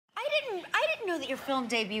know that your film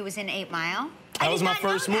debut was in 8 Mile. That was my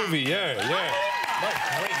first movie, yeah. Great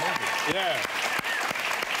movie. Yeah.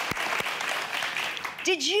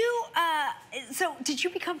 Did you, did you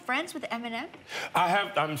become friends with Eminem?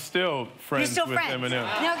 I'm still friends You're still with friends? Eminem.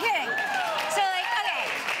 No kidding. So, like, okay.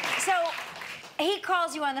 So, he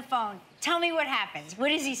calls you on the phone. Tell me what happens. What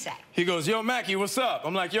does he say? He goes, yo, Mackie, what's up?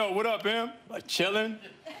 I'm like, yo, what up, Em? Like, chilling.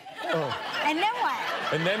 Oh. And then what?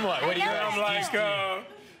 And then what? What do you do? I'm like,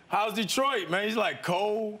 how's Detroit, man? He's like,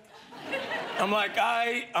 cold. I'm like,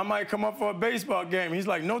 I might come up for a baseball game. He's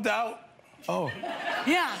like, no doubt. Oh.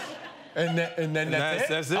 Yeah. And then that's it?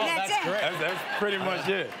 That's it. Oh, That's that's it. great. That's pretty much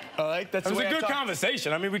it. All right, that's It was the way a good I talk.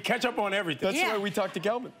 conversation. I mean, we catch up on everything. That's the way we talk to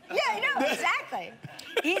Kelvin. Yeah, I know, exactly.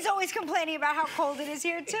 He's always complaining about how cold it is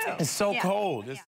here, too. It's so cold.